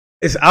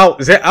It's out.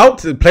 Is it out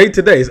to play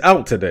today? It's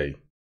out today.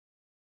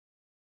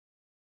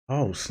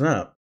 Oh,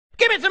 snap.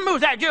 Give me some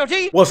moves,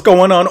 agility. What's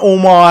going on, all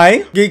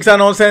my geeks and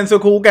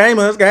nonsensical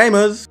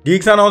gamers,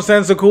 geeks and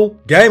nonsensical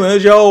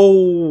gamers,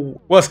 yo.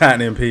 What's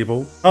happening,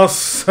 people?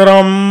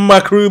 Assalamu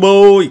my crew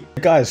boy.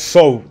 Guys,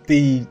 so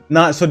the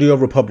Knights of the Old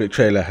Republic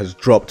trailer has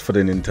dropped for the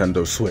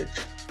Nintendo Switch.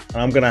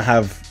 And I'm gonna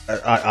have,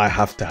 I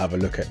have to have a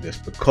look at this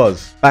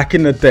because back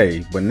in the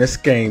day when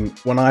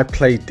I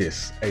played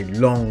this a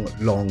long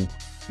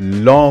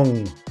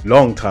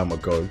time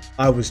ago,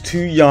 I was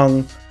too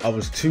young, I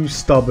was too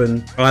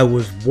stubborn, I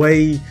was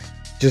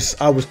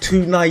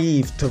too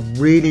naive to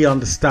really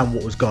understand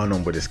what was going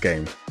on with this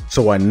game,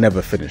 so I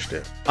never finished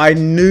it. I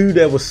knew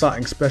there was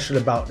something special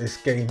about this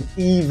game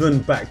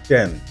even back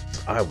then.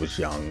 I was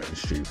young and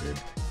stupid,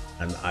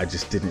 and I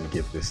just didn't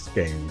give this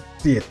game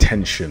the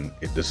attention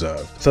it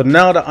deserved. So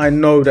now that I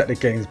know that the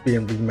game's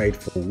being remade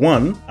for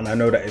 1, and I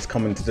know that it's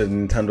coming to the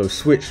Nintendo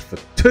Switch for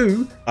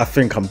 2, I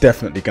think I'm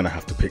definitely gonna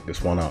have to pick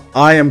this one up.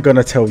 I am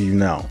gonna tell you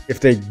now, if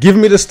they give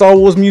me the Star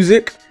Wars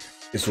music,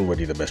 it's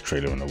already the best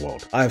trailer in the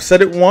world. I have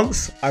said it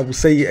once, I will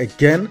say it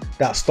again,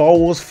 that Star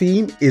Wars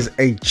theme is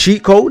a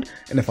cheat code,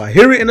 and if I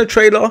hear it in a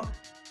trailer,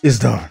 it's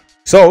done.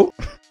 So,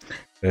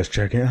 let's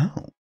check it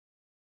out.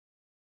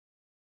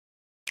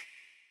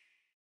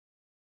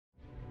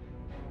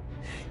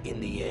 In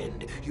the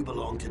end, you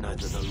belong to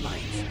neither the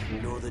light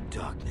nor the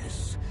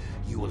darkness.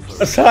 You will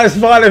I started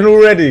smiling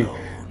already.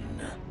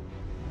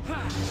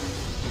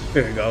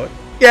 There we go.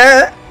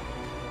 Yeah.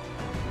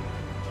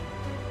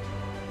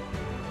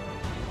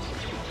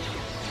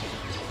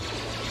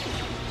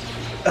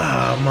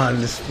 Ah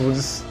man, this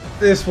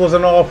was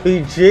an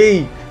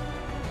RPG.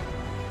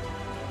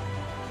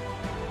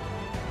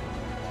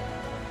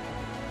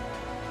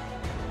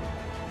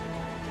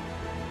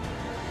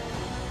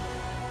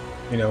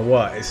 You know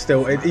what? It's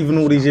still, even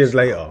all these years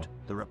later.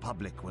 The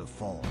Republic will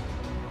fall.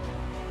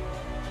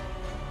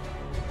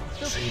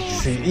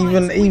 See,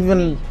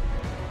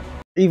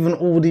 even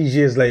all these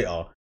years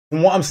later,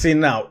 from what I'm seeing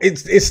now,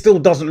 it still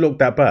doesn't look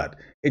that bad.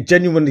 It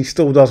genuinely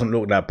still doesn't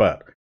look that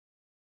bad.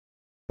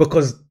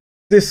 Because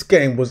this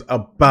game was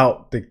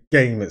about the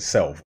game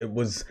itself. It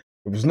was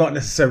not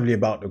necessarily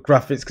about the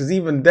graphics, because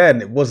even then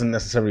it wasn't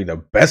necessarily the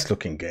best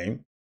looking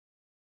game.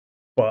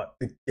 But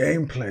the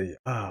gameplay,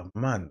 ah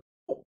man,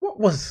 what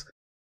was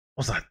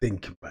I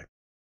thinking back?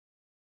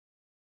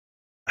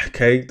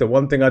 Okay, the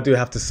one thing I do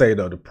have to say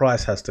though, the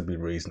price has to be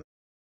reasonable.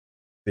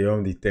 The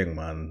only thing,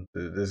 man,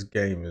 this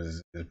game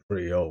is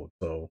pretty old,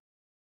 so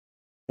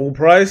full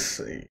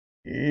price.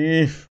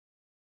 Yeah.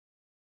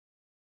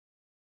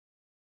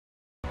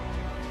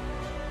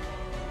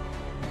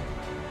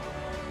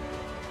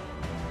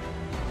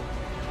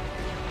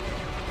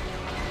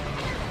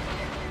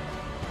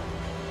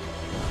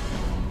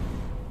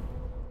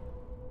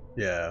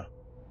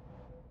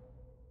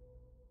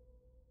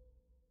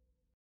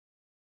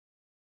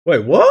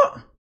 Wait,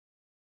 what?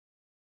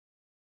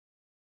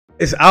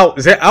 It's out.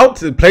 Is it out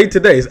to play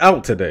today? It's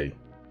out today.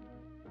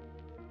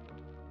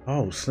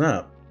 Oh,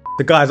 snap.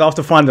 The guys,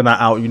 after finding that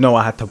out, you know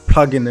I had to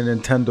plug in the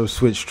Nintendo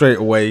Switch straight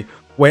away,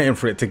 waiting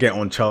for it to get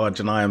on charge,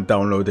 and I am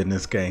downloading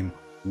this game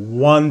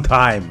one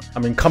time. I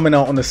mean, coming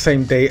out on the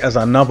same day as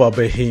another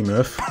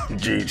behemoth,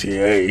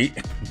 GTA.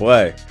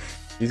 Boy,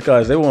 these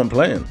guys, they weren't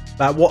playing.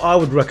 Like, what I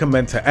would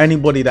recommend to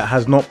anybody that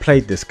has not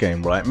played this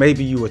game, right?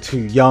 Maybe you were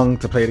too young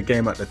to play the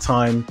game at the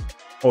time,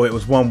 or it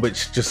was one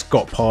which just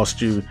got past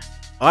you.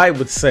 I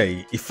would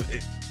say, if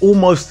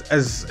almost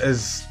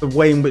as the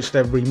way in which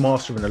they're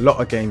remastering a lot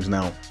of games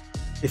now,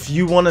 if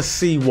you want to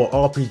see what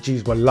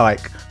RPGs were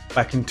like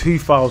back in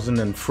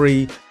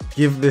 2003,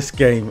 give this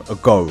game a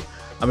go.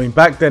 I mean,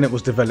 back then it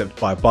was developed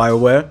by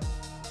BioWare,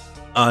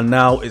 and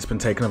now it's been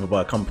taken over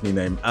by a company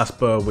named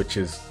Asper, which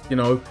is, you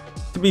know,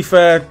 to be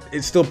fair,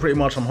 it's still pretty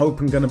much, I'm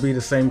hoping, going to be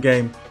the same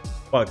game.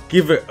 But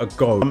give it a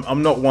go.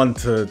 I'm not one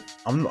to,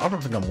 I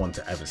don't think I'm one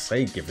to ever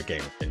say give a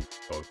game a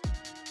go.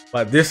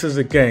 But this is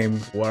a game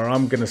where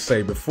I'm going to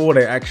say, before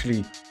they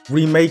actually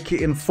remake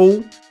it in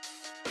full,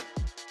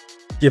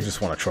 give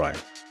this one a try.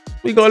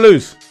 What you got to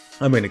lose?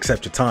 I mean,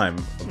 accept your time,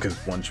 because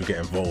once you get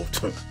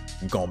involved,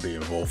 you're going to be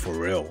involved for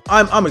real.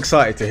 I'm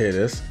excited to hear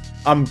this.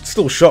 I'm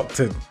still shocked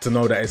to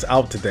know that it's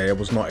out today. I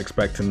was not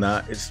expecting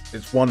that.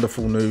 It's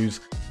wonderful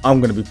news. I'm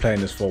going to be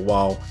playing this for a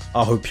while.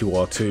 I hope you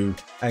are too.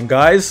 And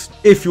guys,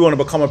 if you want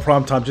to become a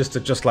primetime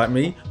jister just like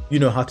me, you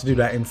know how to do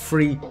that in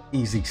 3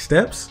 easy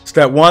steps.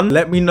 Step 1,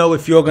 let me know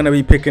if you're going to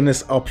be picking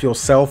this up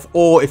yourself,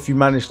 or if you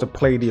managed to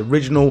play the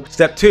original.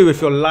 Step 2,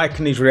 if you're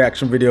liking these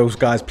reaction videos,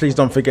 guys, please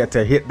don't forget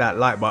to hit that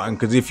like button,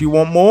 because if you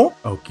want more,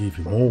 I'll give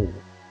you more.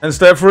 And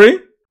step 3?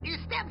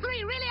 Is step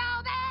 3 really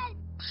all that?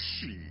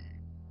 Shit,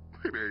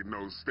 it ain't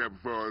no step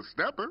for a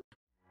stepper.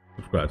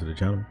 Subscribe to the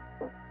channel.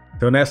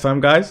 Till next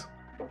time, guys.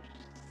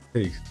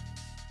 Peace.